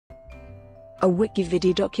a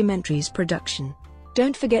WikiVidi documentaries production.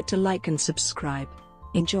 Don't forget to like and subscribe.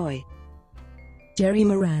 Enjoy. Jerry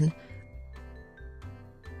Moran.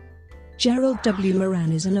 Gerald W.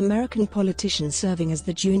 Moran is an American politician serving as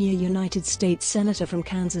the junior United States Senator from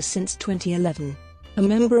Kansas since 2011, a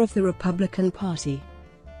member of the Republican Party.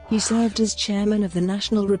 He served as chairman of the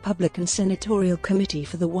National Republican Senatorial Committee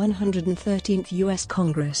for the 113th U.S.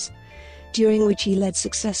 Congress, during which he led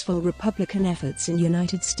successful Republican efforts in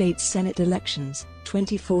United States Senate elections,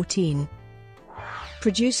 2014,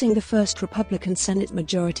 producing the first Republican Senate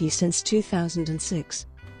majority since 2006.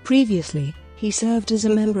 Previously, he served as a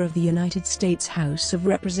member of the United States House of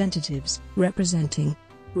Representatives,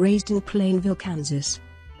 raised in Plainville, Kansas.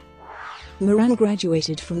 Moran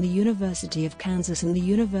graduated from the University of Kansas and the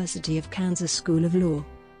University of Kansas School of Law.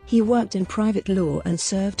 He worked in private law and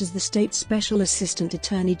served as the state Special Assistant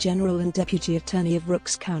Attorney General and Deputy Attorney of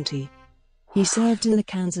Rooks County. He served in the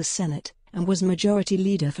Kansas Senate, and was Majority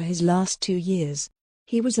Leader for his last 2 years.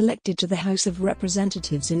 He was elected to the House of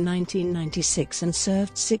Representatives in 1996 and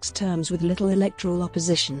served 6 terms with little electoral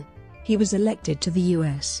opposition. He was elected to the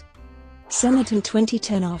U.S. Senate in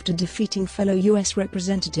 2010 after defeating fellow U.S.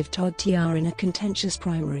 Representative Todd Tiahrt in a contentious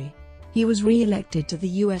primary. He was re-elected to the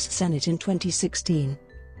U.S. Senate in 2016.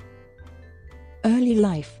 Early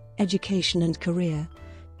life, education and career.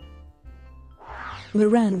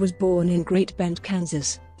 Moran was born in Great Bend,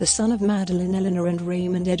 Kansas, the son of Madeline Eleanor and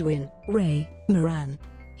Raymond Edwin Ray Moran.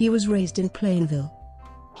 He was raised in Plainville.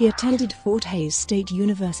 He attended Fort Hays State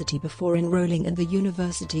University before enrolling at the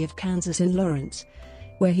University of Kansas in Lawrence,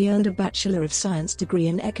 where he earned a Bachelor of Science degree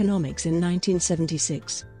in economics in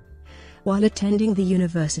 1976. While attending the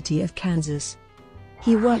University of Kansas,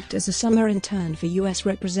 he worked as a summer intern for U.S.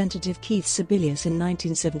 Representative Keith Sebelius in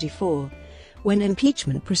 1974, when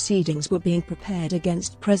impeachment proceedings were being prepared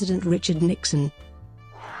against President Richard Nixon.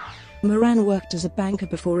 Moran worked as a banker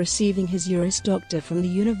before receiving his Juris Doctor from the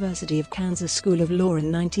University of Kansas School of Law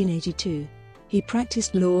in 1982. He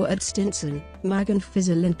practiced law at Stinson, Magan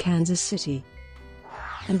Fizzle in Kansas City,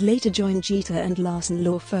 and later joined Jeter and Larson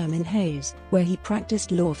law firm in Hayes, where he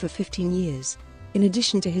practiced law for 15 years. In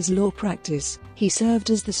addition to his law practice, he served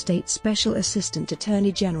as the state Special Assistant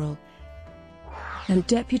Attorney General and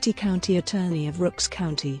Deputy County Attorney of Rooks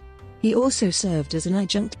County. He also served as an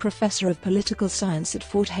adjunct professor of political science at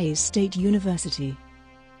Fort Hays State University.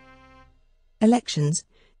 Elections.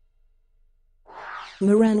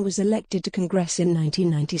 Moran was elected to Congress in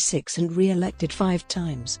 1996 and re-elected 5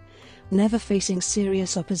 times, never facing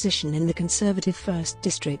serious opposition in the conservative 1st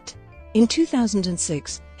District. In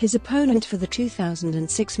 2006, his opponent for the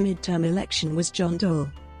 2006 midterm election was John Dole,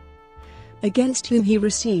 against whom he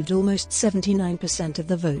received almost 79% of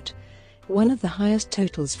the vote, one of the highest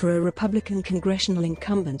totals for a Republican congressional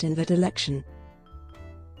incumbent in that election.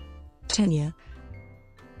 Tenure.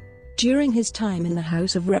 During his time in the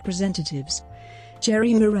House of Representatives,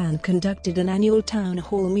 Jerry Moran conducted an annual town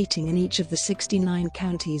hall meeting in each of the 69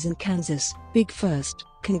 counties in Kansas, Big First,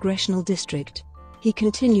 congressional district. He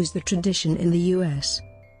continues the tradition in the U.S.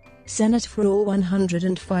 Senate for all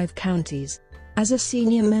 105 counties. As a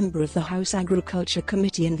senior member of the House Agriculture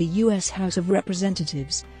Committee in the U.S. House of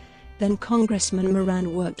Representatives, then Congressman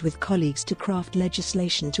Moran worked with colleagues to craft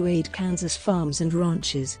legislation to aid Kansas farms and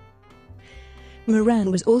ranches.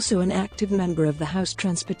 Moran was also an active member of the House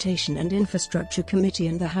Transportation and Infrastructure Committee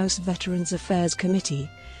and the House Veterans Affairs Committee,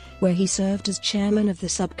 where he served as chairman of the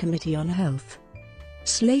Subcommittee on Health.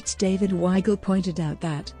 Slate's David Weigel pointed out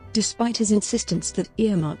that, despite his insistence that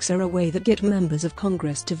earmarks are a way that get members of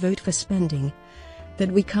Congress to vote for spending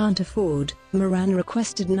that we can't afford, Moran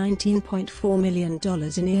requested $19.4 million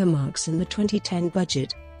in earmarks in the 2010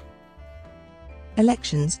 budget.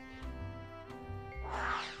 Elections.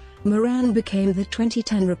 Moran became the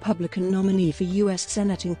 2010 Republican nominee for U.S.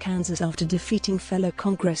 Senate in Kansas after defeating fellow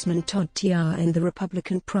Congressman Todd Tiahrt in the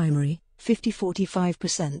Republican primary,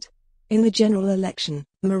 50-45%. In the general election,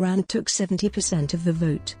 Moran took 70% of the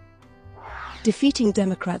vote, defeating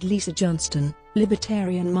Democrat Lisa Johnston,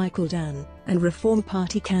 Libertarian Michael Dann, and Reform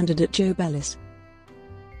Party candidate Joe Bellis.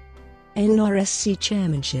 NRSC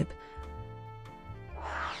chairmanship.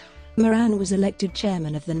 Moran was elected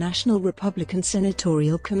chairman of the National Republican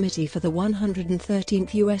Senatorial Committee for the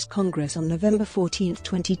 113th U.S. Congress on November 14,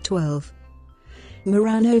 2012.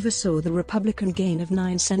 Moran oversaw the Republican gain of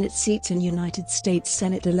 9 Senate seats in United States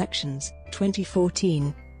Senate elections,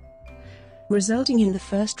 2014, resulting in the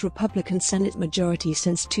first Republican Senate majority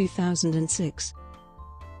since 2006.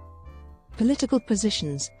 Political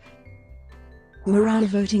positions.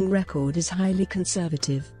 Moran's voting record is highly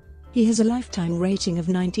conservative. He has a lifetime rating of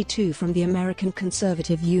 92 from the American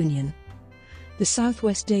Conservative Union. The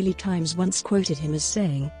Southwest Daily Times once quoted him as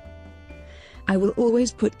saying, "I will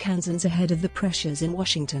always put Kansans ahead of the pressures in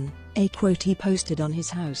Washington," a quote he posted on his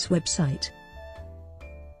House website.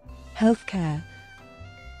 Healthcare.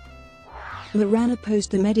 Moran opposed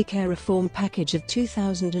the Medicare reform package of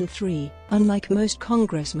 2003, unlike most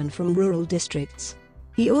congressmen from rural districts.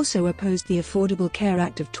 He also opposed the Affordable Care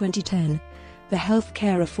Act of 2010, the health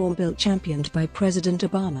care reform bill championed by President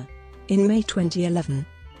Obama. In May 2011,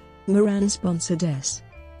 Moran sponsored S.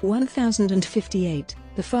 1058,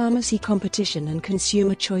 the Pharmacy Competition and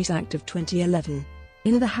Consumer Choice Act of 2011.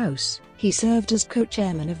 In the House, he served as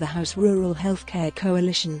co-chairman of the House Rural Health Care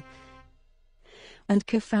Coalition and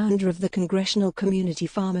co-founder of the Congressional Community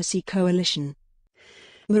Pharmacy Coalition.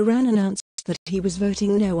 Moran announced that he was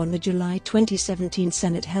voting no on the July 2017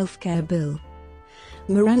 Senate health care bill.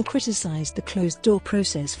 Moran criticized the closed-door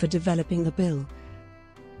process for developing the bill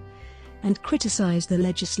and criticized the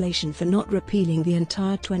legislation for not repealing the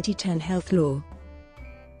entire 2010 health law.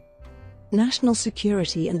 National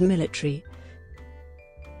security and military.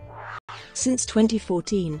 Since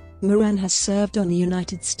 2014, Moran has served on the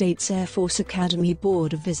United States Air Force Academy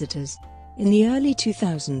Board of Visitors. In the early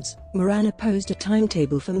 2000s, Moran opposed a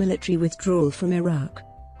timetable for military withdrawal from Iraq.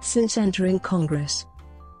 Since entering Congress,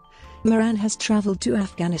 Moran has traveled to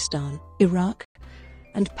Afghanistan, Iraq,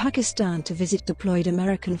 and Pakistan to visit deployed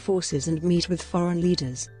American forces and meet with foreign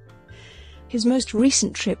leaders. His most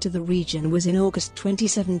recent trip to the region was in August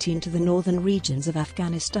 2017 to the northern regions of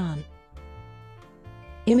Afghanistan.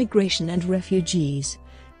 Immigration and refugees.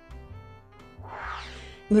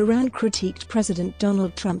 Moran critiqued President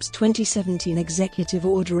Donald Trump's 2017 executive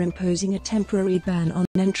order imposing a temporary ban on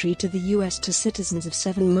entry to the U.S. to citizens of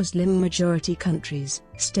 7 Muslim-majority countries,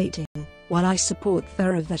 stating, "While I support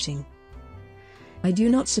thorough vetting, I do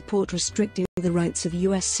not support restricting the rights of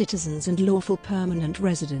U.S. citizens and lawful permanent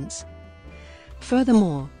residents."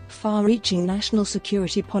 Furthermore, far-reaching national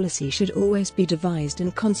security policy should always be devised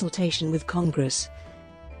in consultation with Congress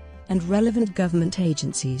and relevant government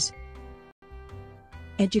agencies.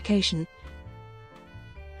 Education.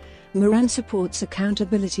 Moran supports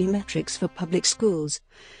accountability metrics for public schools,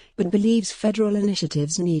 but believes federal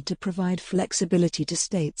initiatives need to provide flexibility to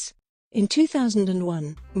states. In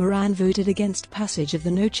 2001, Moran voted against passage of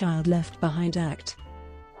the No Child Left Behind Act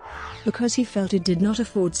because he felt it did not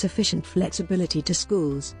afford sufficient flexibility to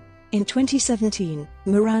schools. In 2017,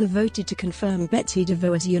 Moran voted to confirm Betsy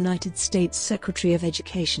DeVos as United States Secretary of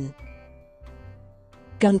Education.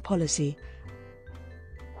 Gun policy.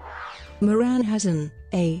 Moran has an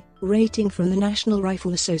A rating from the National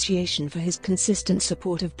Rifle Association for his consistent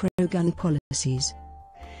support of pro-gun policies.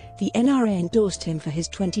 The NRA endorsed him for his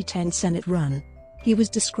 2010 Senate run. He was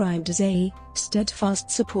described as a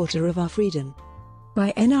steadfast supporter of our freedom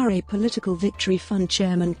by NRA Political Victory Fund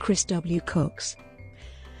Chairman Chris W. Cox.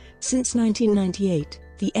 Since 1998,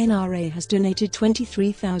 the NRA has donated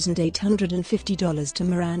 $23,850 to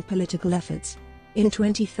Moran political efforts. In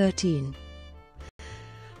 2013,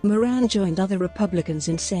 Moran joined other Republicans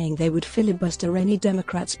in saying they would filibuster any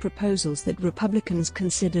Democrats' proposals that Republicans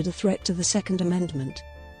considered a threat to the Second Amendment.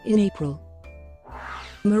 In April,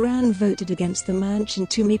 Moran voted against the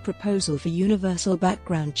Manchin-Toomey proposal for universal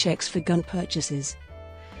background checks for gun purchases.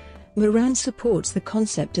 Moran supports the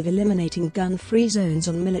concept of eliminating gun-free zones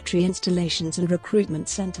on military installations and recruitment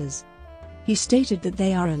centers. He stated that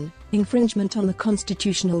they are an infringement on the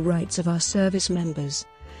constitutional rights of our service members,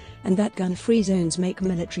 and that gun-free zones make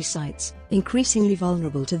military sites increasingly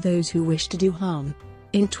vulnerable to those who wish to do harm.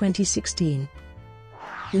 In 2016,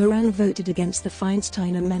 Moran voted against the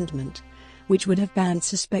Feinstein Amendment, which would have banned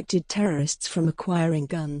suspected terrorists from acquiring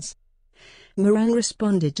guns. Moran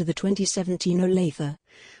responded to the 2017 Olathe,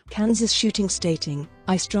 Kansas shooting stating,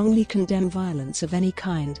 "I strongly condemn violence of any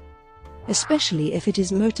kind, especially if it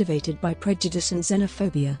is motivated by prejudice and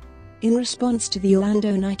xenophobia." In response to the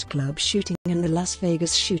Orlando nightclub shooting and the Las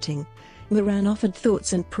Vegas shooting, Moran offered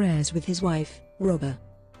thoughts and prayers with his wife, Robert.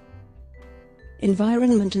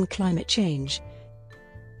 Environment and climate change.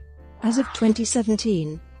 As of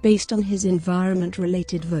 2017, based on his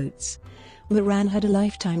environment-related votes, Moran had a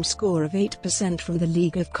lifetime score of 8% from the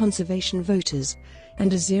League of Conservation Voters,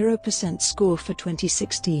 and a 0% score for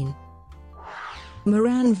 2016.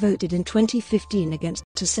 Moran voted in 2015 against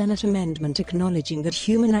a Senate amendment acknowledging that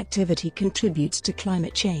human activity contributes to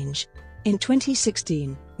climate change. In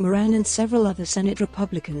 2016, Moran and several other Senate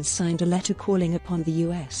Republicans signed a letter calling upon the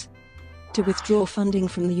U.S. to withdraw funding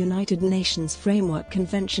from the United Nations Framework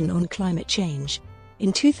Convention on Climate Change.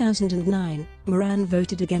 In 2009, Moran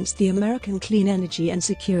voted against the American Clean Energy and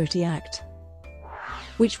Security Act,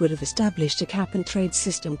 which would have established a cap-and-trade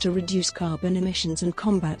system to reduce carbon emissions and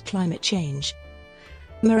combat climate change.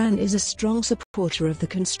 Moran is a strong supporter of the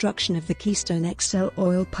construction of the Keystone XL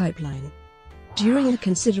oil pipeline. During the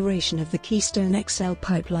consideration of the Keystone XL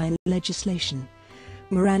pipeline legislation,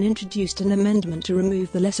 Moran introduced an amendment to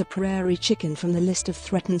remove the lesser prairie chicken from the list of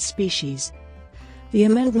threatened species. The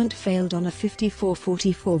amendment failed on a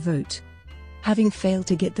 54-44 vote, having failed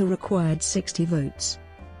to get the required 60 votes.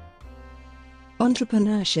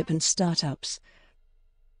 Entrepreneurship and startups.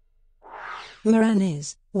 Moran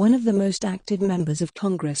is one of the most active members of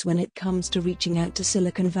Congress when it comes to reaching out to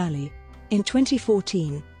Silicon Valley. In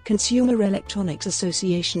 2014, Consumer Electronics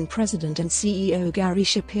Association President and CEO Gary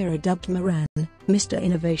Shapiro dubbed Moran Mr.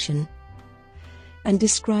 Innovation and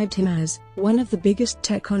described him as one of the biggest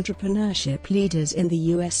tech entrepreneurship leaders in the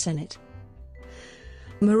U.S. Senate.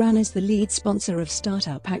 Moran is the lead sponsor of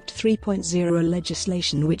Startup Act 3.0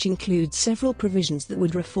 legislation, which includes several provisions that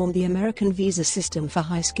would reform the American visa system for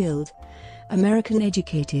high-skilled,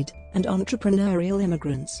 American-educated, and entrepreneurial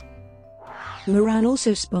immigrants. Moran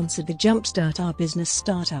also sponsored the Jumpstart Our Business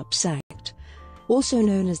Startups Act, also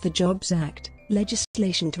known as the Jobs Act,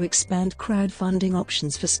 legislation to expand crowdfunding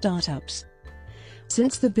options for startups.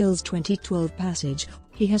 Since the bill's 2012 passage,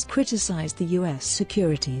 he has criticized the U.S.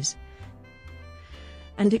 Securities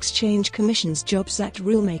and Exchange Commission's Jobs Act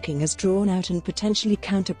rulemaking as drawn out and potentially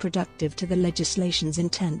counterproductive to the legislation's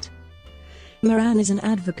intent. Moran is an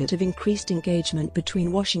advocate of increased engagement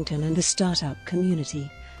between Washington and the startup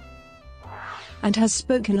community, and has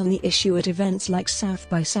spoken on the issue at events like South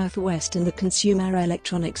by Southwest and the Consumer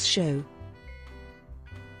Electronics Show.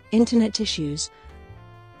 Internet issues.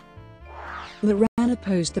 Moran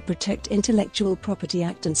opposed the Protect Intellectual Property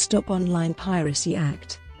Act and Stop Online Piracy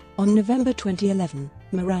Act. On November 2011,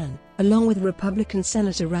 Moran, along with Republican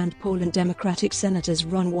Senator Rand Paul and Democratic Senators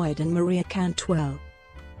Ron Wyden and Maria Cantwell,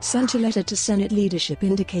 sent a letter to Senate leadership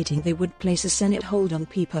indicating they would place a Senate hold on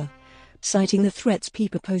PIPA, citing the threats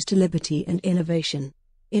PIPA posed to liberty and innovation.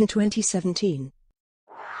 In 2017,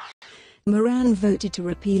 Moran voted to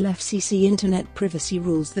repeal FCC Internet privacy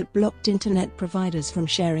rules that blocked Internet providers from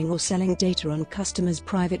sharing or selling data on customers'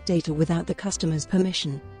 private data without the customer's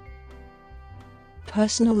permission.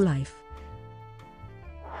 Personal life.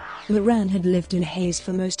 Moran had lived in Hayes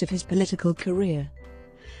for most of his political career.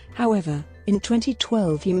 However, in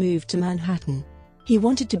 2012 he moved to Manhattan. He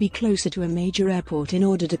wanted to be closer to a major airport in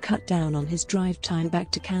order to cut down on his drive time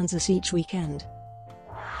back to Kansas each weekend.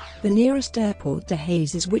 The nearest airport to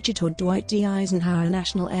Hayes is Wichita Dwight D. Eisenhower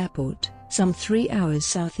National Airport, some 3 hours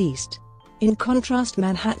southeast. In contrast,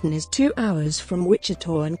 Manhattan is 2 hours from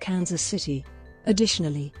Wichita and Kansas City.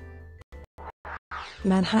 Additionally,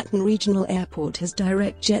 Manhattan Regional Airport has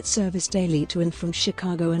direct jet service daily to and from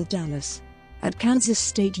Chicago and Dallas. At Kansas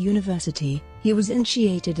State University, he was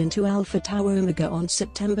initiated into Alpha Tau Omega on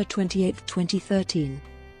September 28, 2013.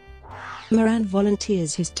 Moran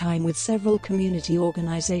volunteers his time with several community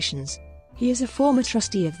organizations. He is a former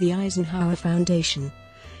trustee of the Eisenhower Foundation,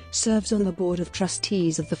 serves on the Board of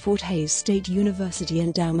Trustees of the Fort Hays State University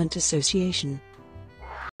Endowment Association,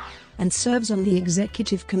 and serves on the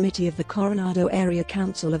Executive Committee of the Coronado Area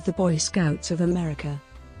Council of the Boy Scouts of America.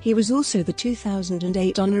 He was also the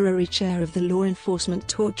 2008 honorary chair of the Law Enforcement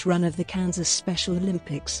Torch Run of the Kansas Special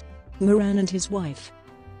Olympics. Moran and his wife,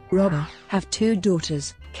 Robert, have 2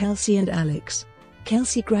 daughters, Kelsey and Alex.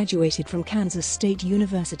 Kelsey graduated from Kansas State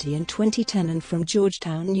University in 2010 and from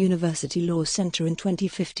Georgetown University Law Center in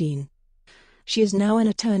 2015. She is now an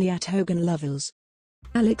attorney at Hogan Lovells.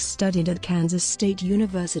 Alex studied at Kansas State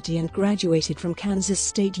University and graduated from Kansas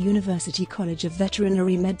State University College of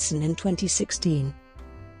Veterinary Medicine in 2016.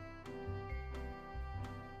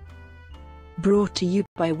 Brought to you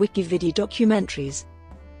by WikiVidi Documentaries.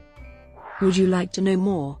 Would you like to know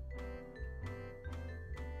more?